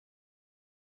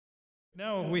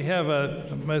Now we have,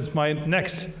 as my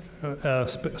next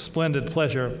splendid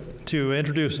pleasure to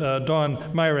introduce Dawn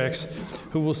Meyerriecks,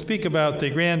 who will speak about the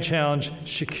grand challenge,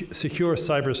 secure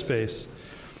cyberspace.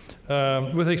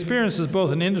 With experiences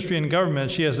both in industry and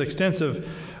government, she has extensive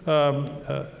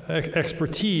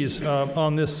expertise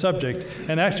on this subject,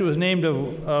 and actually was named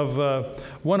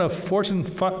one of Fortune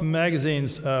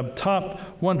magazine's top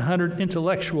 100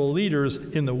 intellectual leaders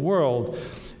in the world.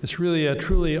 It's really a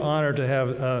truly honor to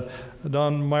have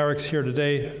Dawn Meyerriecks here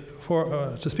today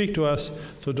to speak to us.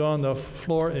 So Dawn, the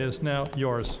floor is now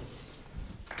yours.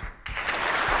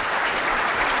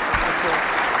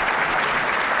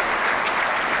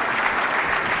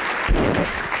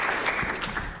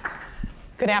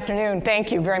 Good afternoon.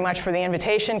 Thank you very much for the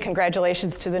invitation.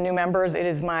 Congratulations to the new members. It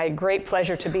is my great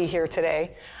pleasure to be here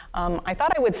today. I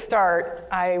thought I would start.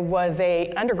 I was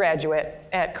an undergraduate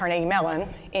at Carnegie Mellon,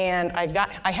 and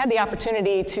I had the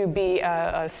opportunity to be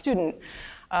a student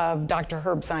of Dr.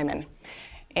 Herb Simon.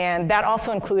 And that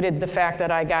also included the fact that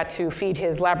I got to feed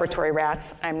his laboratory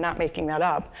rats. I'm not making that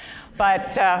up.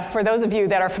 But for those of you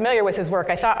that are familiar with his work,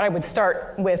 I thought I would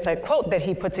start with a quote that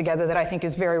he put together that I think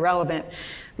is very relevant.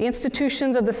 The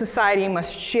institutions of the society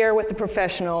must share with the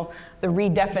professional the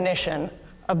redefinition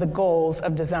of the goals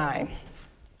of design.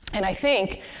 And I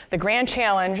think the grand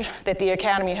challenge that the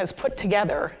Academy has put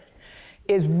together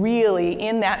is really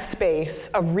in that space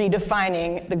of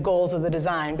redefining the goals of the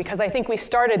design, because I think we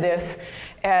started this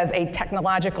as a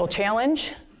technological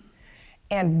challenge,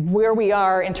 and where we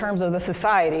are in terms of the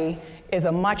society is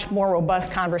a much more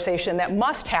robust conversation that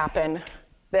must happen,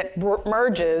 that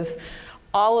merges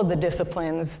all of the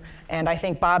disciplines. And I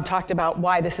think Bob talked about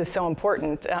why this is so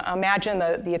important. Imagine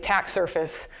the attack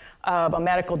surface of a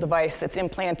medical device that's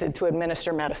implanted to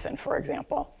administer medicine, for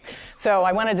example. So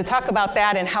I wanted to talk about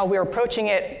that and how we're approaching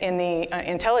it in the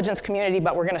intelligence community,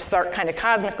 but we're going to start kind of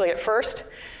cosmically at first.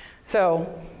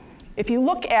 So if you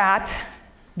look at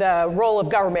the role of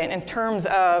government in terms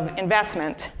of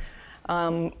investment,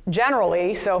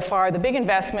 generally, so far, the big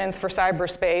investments for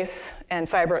cyberspace and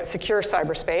secure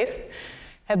cyberspace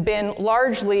have been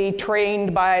largely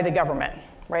trained by the government.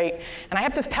 Right? And I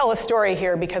have to tell a story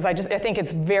here because I think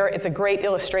it's a great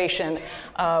illustration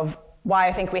of why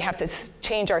I think we have to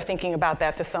change our thinking about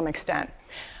that to some extent.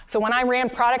 So when I ran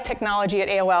product technology at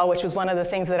AOL, which was one of the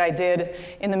things that I did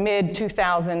in the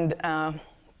mid-2000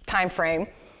 timeframe,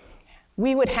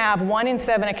 we would have 1 in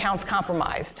 7 accounts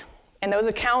compromised. And those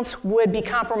accounts would be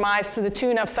compromised to the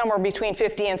tune of somewhere between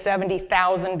 $50,000 and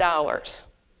 $70,000.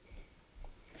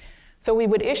 So we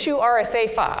would issue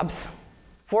RSA fobs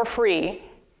for free,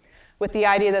 with the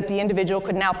idea that the individual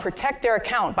could now protect their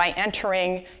account by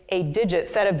entering a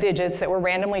set of digits that were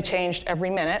randomly changed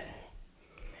every minute,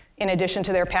 in addition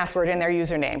to their password and their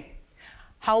username.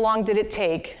 How long did it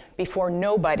take before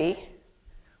nobody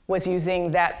was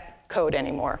using that code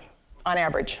anymore, on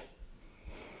average?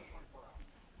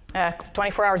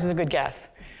 24 hours is a good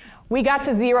guess. We got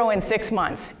to 0 in 6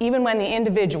 months, even when the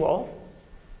individual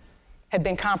had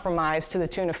been compromised to the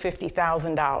tune of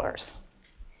 $50,000.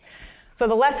 So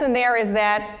the lesson there is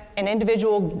that an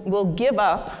individual will give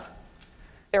up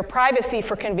their privacy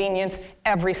for convenience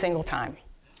every single time.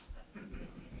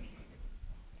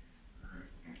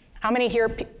 How many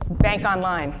here bank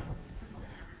online?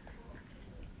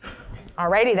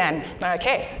 Alrighty then,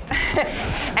 okay.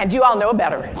 And you all know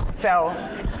better, so,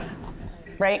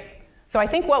 right? So I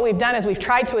think what we've done is we've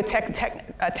tried to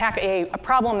attack a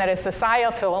problem that is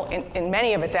societal in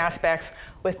many of its aspects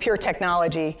with pure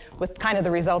technology, with kind of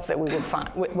the results that we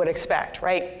would expect,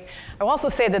 right? I will also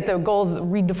say that the goals,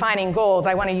 redefining goals,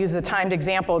 I want to use a timed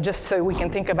example just so we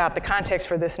can think about the context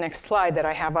for this next slide that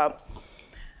I have up.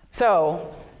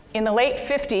 So in the late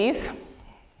 50s,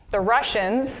 the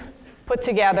Russians put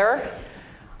together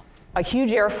a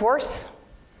huge air force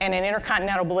and an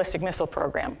intercontinental ballistic missile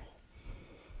program.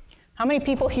 How many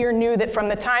people here knew that from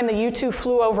the time the U-2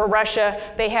 flew over Russia,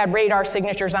 they had radar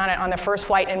signatures on it on the first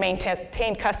flight and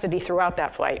maintained custody throughout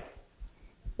that flight?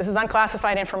 This is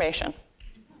unclassified information.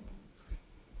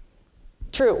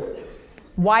 True.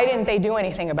 Why didn't they do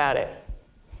anything about it?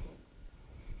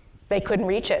 They couldn't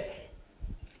reach it,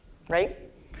 right?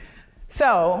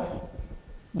 So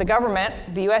the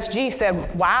government, the USG,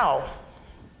 said, wow,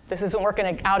 this isn't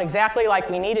working out exactly like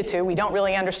we needed to. We don't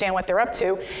really understand what they're up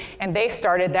to. And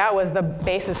that was the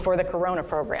basis for the Corona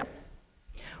program.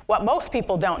 What most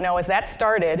people don't know is that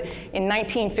started in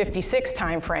 1956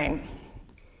 timeframe.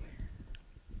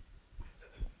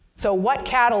 So what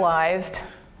catalyzed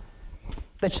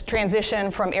the transition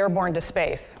from airborne to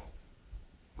space?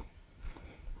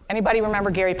 Anybody remember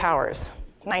Gary Powers?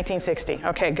 1960,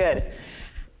 okay, good.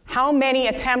 How many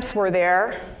attempts were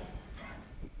there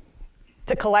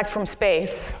to collect from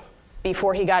space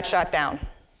before he got shot down.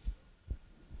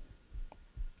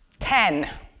 10.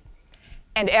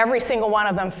 And every single one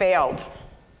of them failed.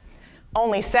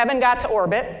 Only 7 got to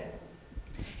orbit,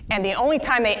 and the only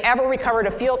time they ever recovered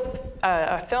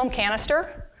a film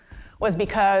canister was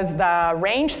because the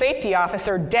range safety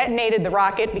officer detonated the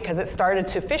rocket because it started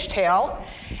to fishtail,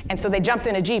 and so they jumped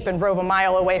in a Jeep and drove a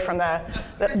mile away from the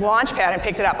launch pad and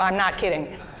picked it up. I'm not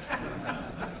kidding.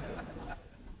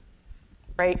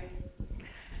 Right?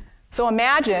 So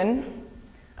imagine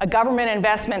a government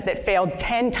investment that failed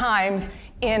 10 times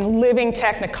in living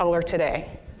Technicolor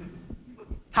today.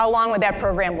 How long would that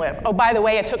program live? Oh, by the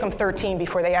way, it took them 13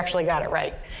 before they actually got it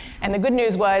right. And the good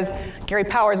news was Gary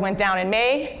Powers went down in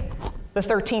May. The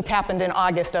 13th happened in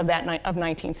August of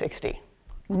 1960.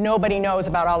 Nobody knows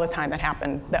about all the time that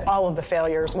happened, that all of the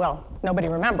failures. Well, nobody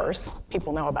remembers.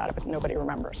 People know about it, but nobody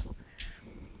remembers.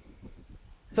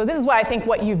 So this is why I think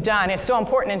what you've done is so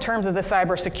important in terms of the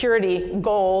cybersecurity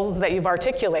goals that you've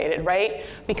articulated, right?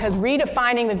 Because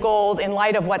redefining the goals in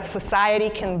light of what society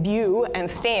can view and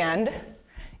stand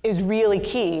is really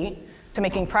key to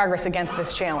making progress against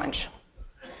this challenge.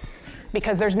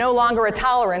 Because there's no longer a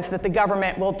tolerance that the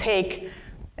government will take,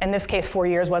 in this case 4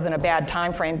 years wasn't a bad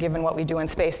time frame given what we do in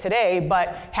space today, but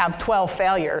have 12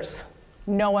 failures.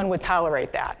 No one would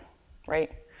tolerate that,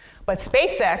 right? But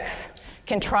SpaceX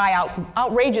can try out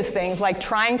outrageous things like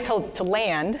trying to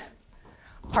land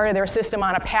part of their system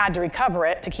on a pad to recover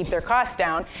it, to keep their costs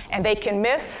down, and they can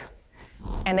miss,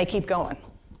 and they keep going.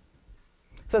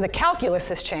 So the calculus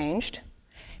has changed,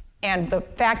 and the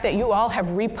fact that you all have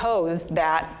reposed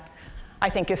that, I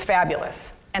think, is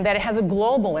fabulous, and that it has a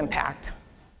global impact,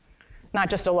 not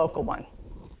just a local one.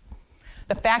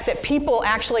 The fact that people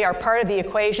actually are part of the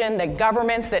equation, that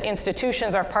governments, that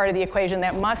institutions are part of the equation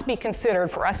that must be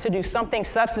considered for us to do something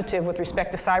substantive with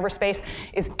respect to cyberspace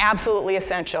is absolutely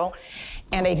essential,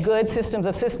 and a good systems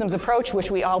of systems approach, which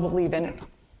we all believe in.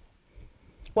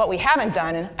 What we haven't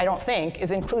done, I don't think,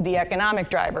 is include the economic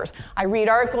drivers. I read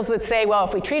articles that say, well,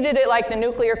 if we treated it like the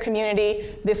nuclear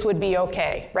community, this would be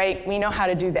okay, right? We know how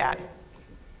to do that.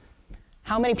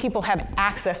 How many people have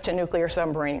access to nuclear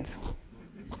submarines?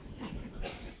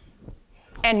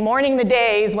 And mourning the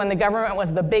days when the government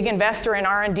was the big investor in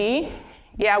R&D,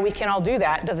 yeah, we can all do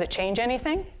that. Does it change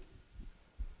anything?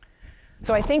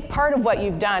 So I think part of what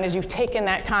you've done is you've taken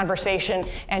that conversation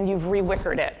and you've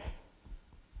rewickered it.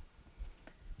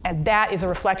 And that is a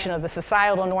reflection of the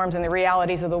societal norms and the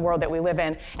realities of the world that we live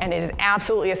in. And it is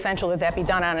absolutely essential that that be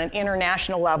done on an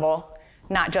international level,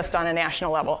 not just on a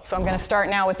national level. So I'm going to start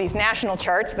now with these national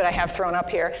charts that I have thrown up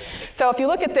here. So if you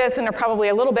look at this, and they're probably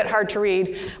a little bit hard to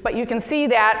read, but you can see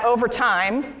that over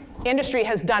time, industry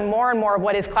has done more and more of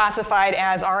what is classified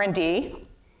as R&D,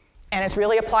 and it's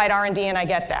really applied R&D, and I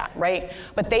get that, right?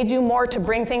 But they do more to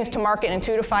bring things to market in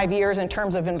 2 to 5 years in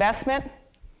terms of investment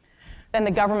than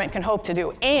the government can hope to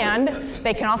do. And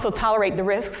they can also tolerate the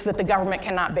risks that the government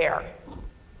cannot bear.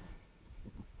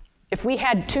 If we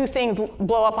had 2 things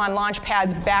blow up on launch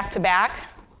pads back to back,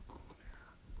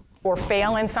 or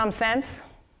fail in some sense,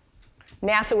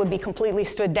 NASA would be completely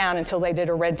stood down until they did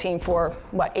a red team for,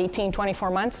 18, 24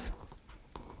 months?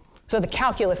 So the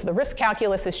calculus, the risk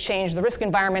calculus has changed, the risk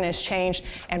environment has changed,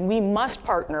 and we must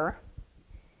partner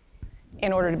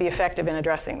in order to be effective in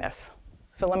addressing this.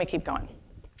 So let me keep going.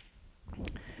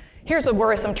 Here's a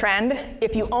worrisome trend.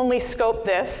 If you only scope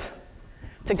this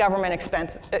to government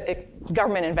investments,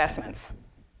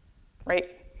 right?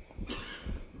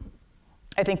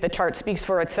 I think the chart speaks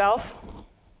for itself.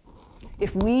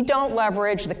 If we don't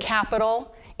leverage the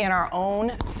capital in our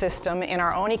own system, in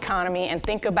our own economy, and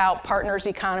think about partners'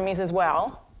 economies as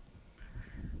well,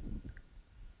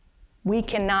 we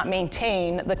cannot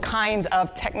maintain the kinds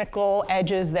of technical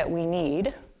edges that we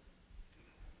need,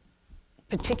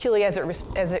 particularly as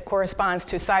it corresponds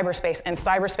to cyberspace, and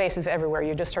cyberspace is everywhere.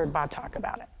 You just heard Bob talk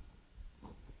about it.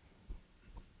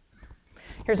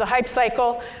 Here's a hype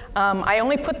cycle. I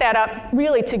only put that up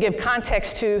really to give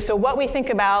context to, so what we think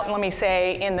about, let me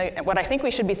say, what I think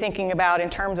we should be thinking about in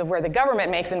terms of where the government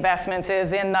makes investments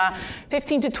is in the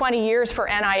 15 to 20 years for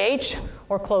NIH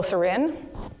or closer in.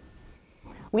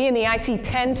 We in the IC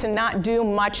tend to not do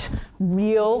much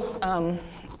real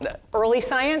early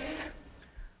science.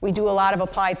 We do a lot of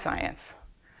applied science.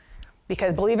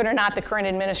 Because believe it or not, the current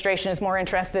administration is more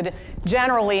interested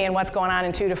generally in what's going on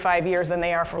in 2 to 5 years than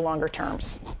they are for longer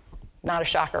terms. Not a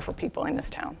shocker for people in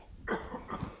this town.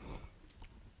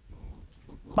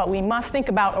 But we must think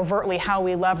about overtly how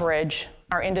we leverage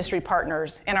our industry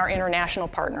partners and our international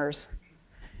partners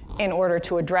in order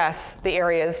to address the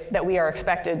areas that we are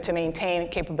expected to maintain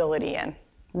capability in,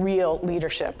 real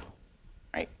leadership,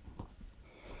 right?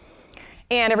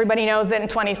 And everybody knows that in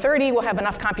 2030, we'll have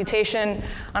enough computation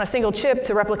on a single chip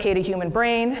to replicate a human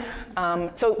brain.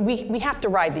 So we have to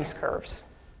ride these curves.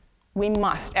 We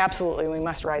must, absolutely, we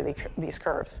must ride these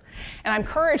curves. And I'm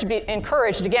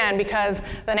encouraged again because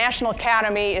the National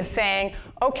Academy is saying,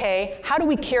 okay, how do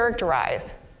we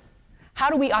characterize? How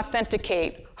do we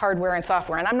authenticate hardware and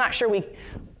software? And I'm not sure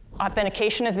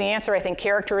authentication is the answer, I think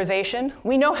characterization.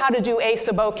 We know how to do A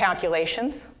sub O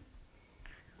calculations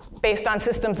based on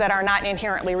systems that are not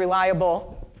inherently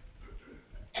reliable.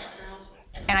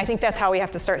 And I think that's how we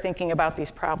have to start thinking about these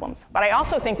problems. But I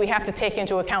also think we have to take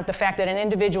into account the fact that an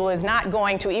individual is not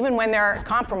going to, even when they're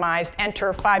compromised,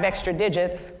 enter 5 extra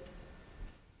digits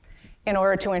in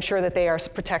order to ensure that they are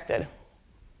protected.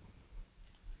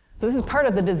 So this is part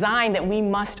of the design that we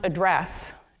must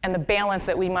address and the balance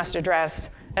that we must address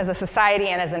as a society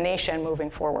and as a nation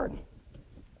moving forward.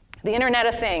 The Internet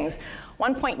of Things,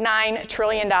 $1.9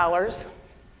 trillion.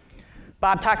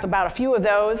 Bob talked about a few of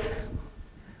those.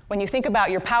 When you think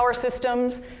about your power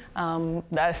systems,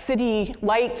 the city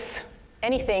lights,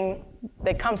 anything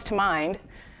that comes to mind,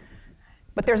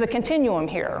 but there's a continuum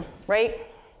here, right?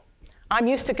 I'm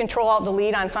used to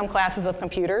Control-Alt-Delete on some classes of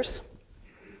computers.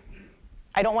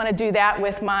 I don't want to do that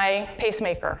with my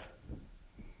pacemaker,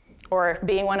 or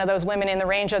being one of those women in the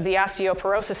range of the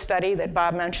osteoporosis study that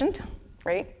Bob mentioned,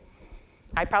 right?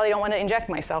 I probably don't want to inject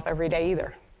myself every day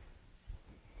either.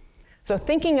 So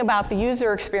thinking about the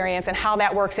user experience and how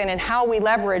that works in and how we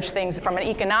leverage things from an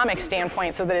economic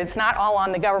standpoint so that it's not all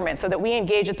on the government, so that we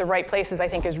engage at the right places, I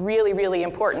think is really, really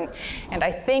important. And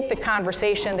I think the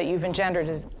conversation that you've engendered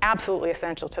is absolutely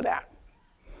essential to that.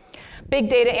 Big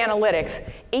data analytics,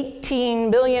 $18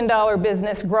 billion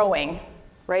business growing,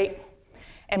 right?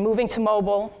 And moving to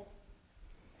mobile.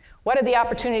 What are the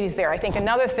opportunities there? I think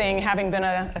another thing, having been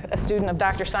a student of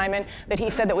Dr. Simon, that he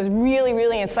said that was really,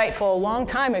 really insightful a long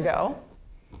time ago,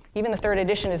 even the 3rd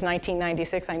edition is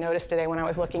 1996, I noticed today when I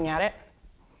was looking at it,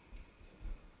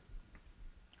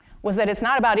 was that it's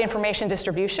not about information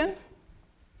distribution.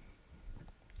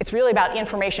 It's really about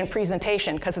information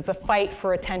presentation, because it's a fight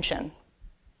for attention.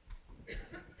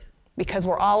 Because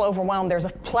we're all overwhelmed, there's a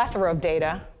plethora of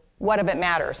data. What of it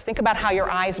matters? Think about how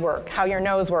your eyes work, how your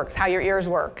nose works, how your ears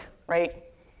work, right?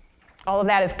 All of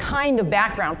that is kind of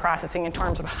background processing in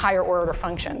terms of higher order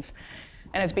functions.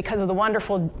 And it's because of the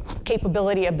wonderful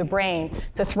capability of the brain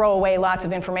to throw away lots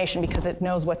of information because it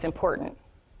knows what's important.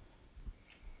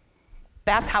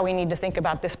 That's how we need to think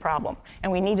about this problem.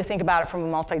 And we need to think about it from a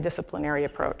multidisciplinary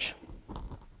approach.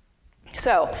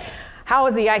 So, how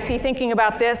is the IC thinking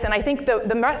about this? And I think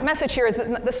the message here is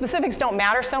that the specifics don't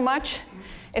matter so much.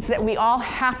 It's that we all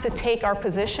have to take our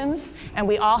positions, and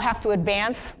we all have to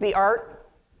advance the art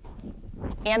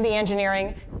and the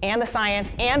engineering and the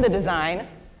science and the design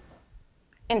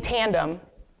in tandem,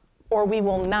 or we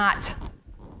will not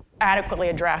adequately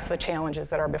address the challenges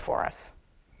that are before us.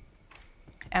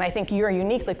 And I think you're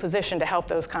uniquely positioned to help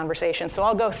those conversations. So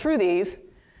I'll go through these,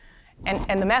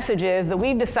 and the message is that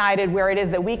we've decided where it is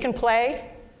that we can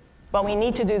play, but we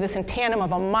need to do this in tandem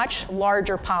of a much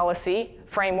larger policy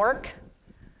framework,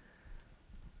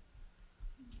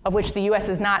 of which the US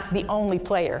is not the only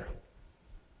player.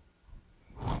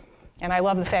 And I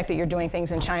love the fact that you're doing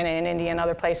things in China and India and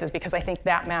other places, because I think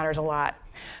that matters a lot.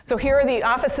 So here are the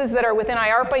offices that are within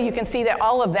IARPA. You can see that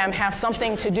all of them have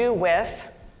something to do with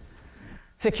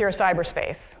secure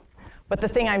cyberspace. But the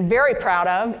thing I'm very proud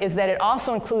of is that it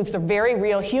also includes the very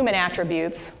real human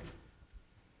attributes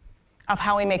of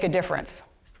how we make a difference.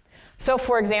 So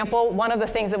for example, one of the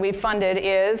things that we've funded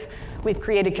is we've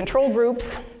created control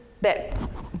groups that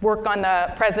work on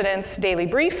the president's daily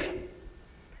brief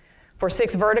for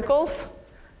 6 verticals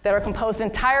that are composed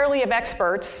entirely of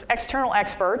experts, external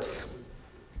experts,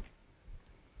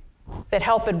 that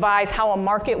help advise how a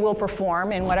market will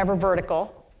perform in whatever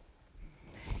vertical.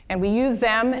 And we use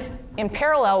them in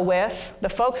parallel with the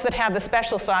folks that have the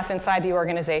special sauce inside the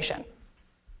organization.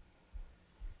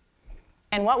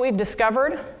 And what we've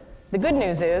discovered, the good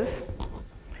news is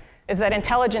that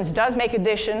intelligence does make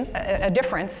a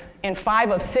difference in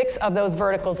 5 of 6 of those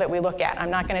verticals that we look at. I'm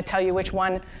not going to tell you which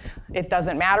one it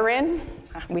doesn't matter in.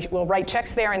 We'll write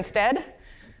checks there instead.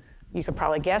 You could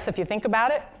probably guess if you think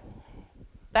about it.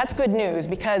 That's good news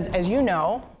because, as you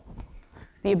know,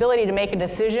 the ability to make a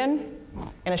decision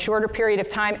in a shorter period of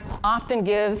time often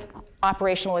gives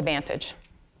operational advantage.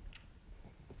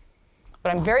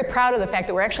 But I'm very proud of the fact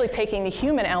that we're actually taking the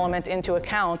human element into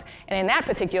account, and in that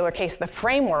particular case, the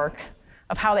framework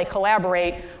of how they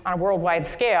collaborate on a worldwide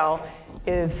scale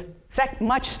is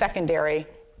much secondary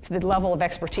to the level of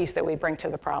expertise that we bring to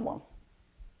the problem.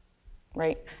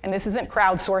 right? And this isn't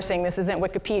crowdsourcing, this isn't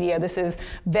Wikipedia, this is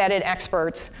vetted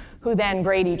experts who then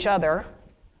grade each other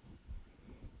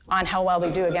on how well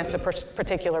they do against a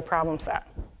particular problem set.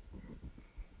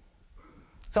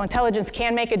 So intelligence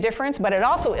can make a difference, but it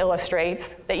also illustrates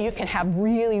that you can have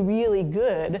really, really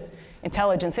good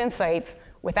intelligence insights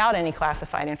without any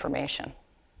classified information.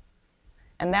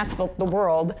 And that's the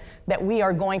world that we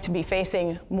are going to be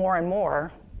facing more and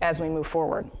more as we move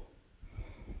forward.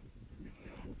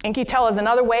 In-Q-Tel is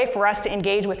another way for us to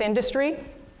engage with industry.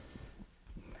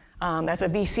 That's a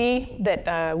VC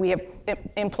that we have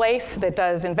in place that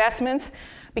does investments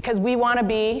because we want to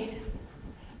be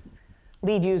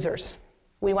lead users.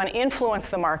 We want to influence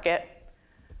the market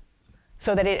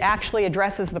so that it actually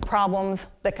addresses the problems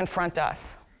that confront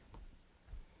us.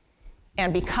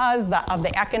 And because of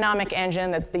the economic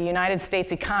engine that the United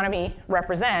States economy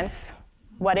represents,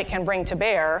 what it can bring to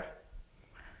bear,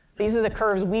 these are the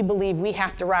curves we believe we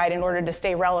have to ride in order to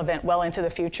stay relevant well into the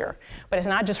future. But it's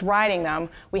not just riding them,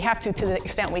 we have to the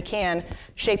extent we can,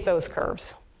 shape those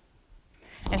curves.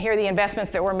 And here are the investments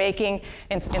that we're making.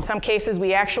 In some cases,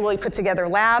 we actually put together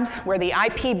labs where the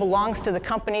IP belongs to the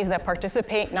companies that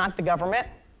participate, not the government.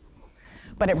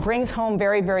 But it brings home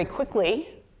very, very quickly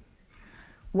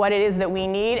what it is that we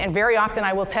need. And very often,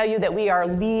 I will tell you that we are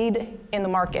lead in the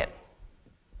market.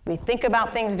 We think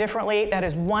about things differently. That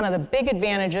is one of the big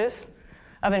advantages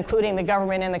of including the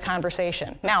government in the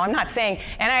conversation. Now, I'm not saying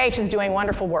NIH is doing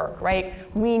wonderful work, right?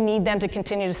 We need them to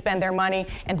continue to spend their money,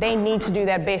 and they need to do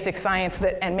that basic science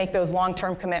and make those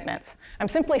long-term commitments. I'm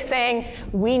simply saying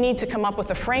we need to come up with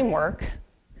a framework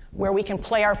where we can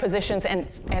play our positions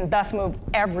and thus move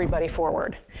everybody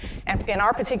forward. And in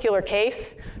our particular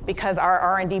case, because our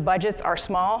R&D budgets are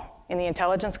small in the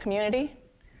intelligence community,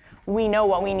 we know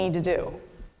what we need to do.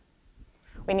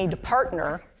 We need to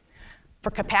partner for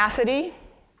capacity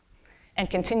and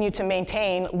continue to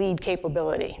maintain lead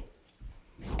capability.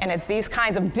 And it's these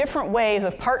kinds of different ways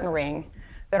of partnering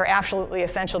that are absolutely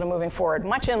essential to moving forward,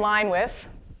 much in line with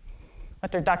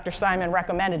what Dr. Simon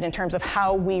recommended in terms of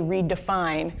how we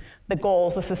redefine the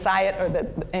goals,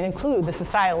 and include the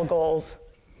societal goals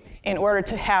in order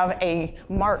to have a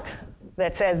mark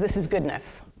that says this is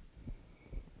goodness.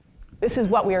 This is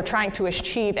what we are trying to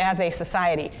achieve as a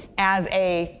society, as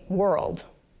a world.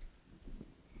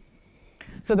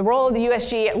 So the role of the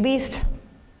USG, at least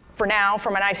for now,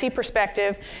 from an IC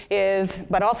perspective, is,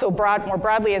 but also more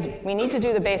broadly, is we need to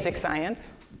do the basic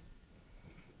science.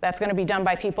 That's going to be done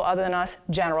by people other than us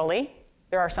generally.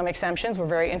 There are some exceptions. We're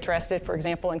very interested, for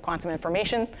example, in quantum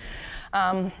information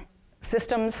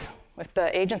systems with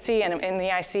the agency and in the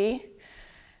IC.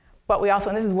 But we also,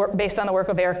 and this is based on the work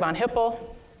of Eric von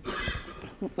Hippel,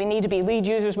 we need to be lead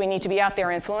users. We need to be out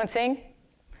there influencing.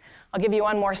 I'll give you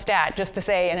one more stat just to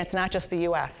say, and it's not just the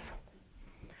US.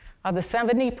 Of the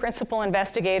 70 principal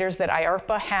investigators that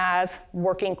IARPA has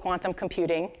working quantum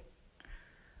computing,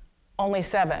 only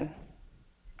 7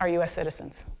 are US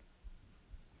citizens.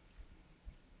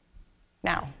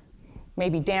 Now,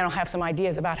 maybe Dan will have some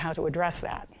ideas about how to address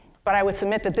that. But I would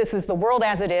submit that this is the world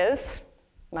as it is,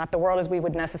 not the world as we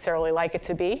would necessarily like it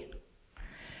to be.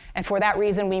 And for that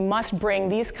reason, we must bring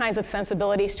these kinds of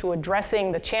sensibilities to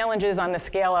addressing the challenges on the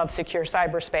scale of secure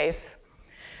cyberspace.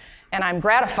 And I'm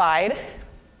gratified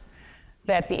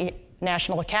that the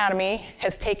National Academy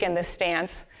has taken this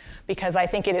stance because I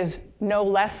think it is no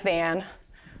less than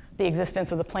the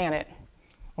existence of the planet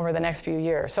over the next few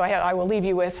years. So I will leave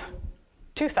you with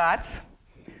 2 thoughts.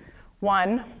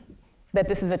 One, that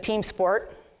this is a team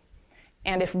sport.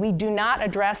 And if we do not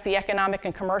address the economic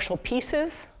and commercial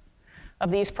pieces of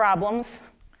these problems,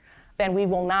 then we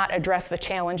will not address the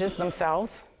challenges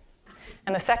themselves.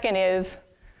 And the second is,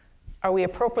 are we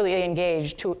appropriately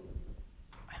engaged to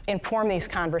inform these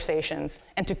conversations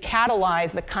and to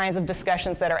catalyze the kinds of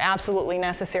discussions that are absolutely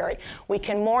necessary? We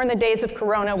can mourn the days of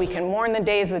Corona, we can mourn the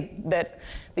days that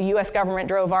the US government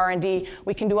drove R&D,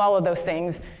 we can do all of those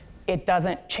things. It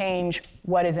doesn't change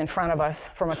what is in front of us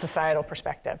from a societal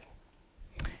perspective.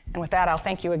 And with that, I'll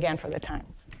thank you again for the time.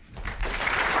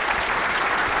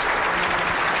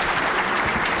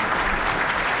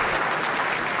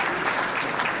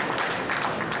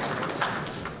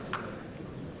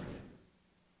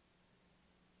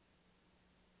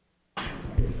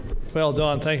 Well,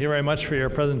 Dawn, thank you very much for your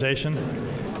presentation.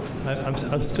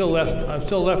 I'm still left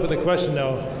with the question,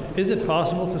 though. Is it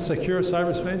possible to secure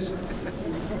cyberspace?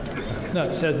 No,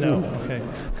 it said no. Okay.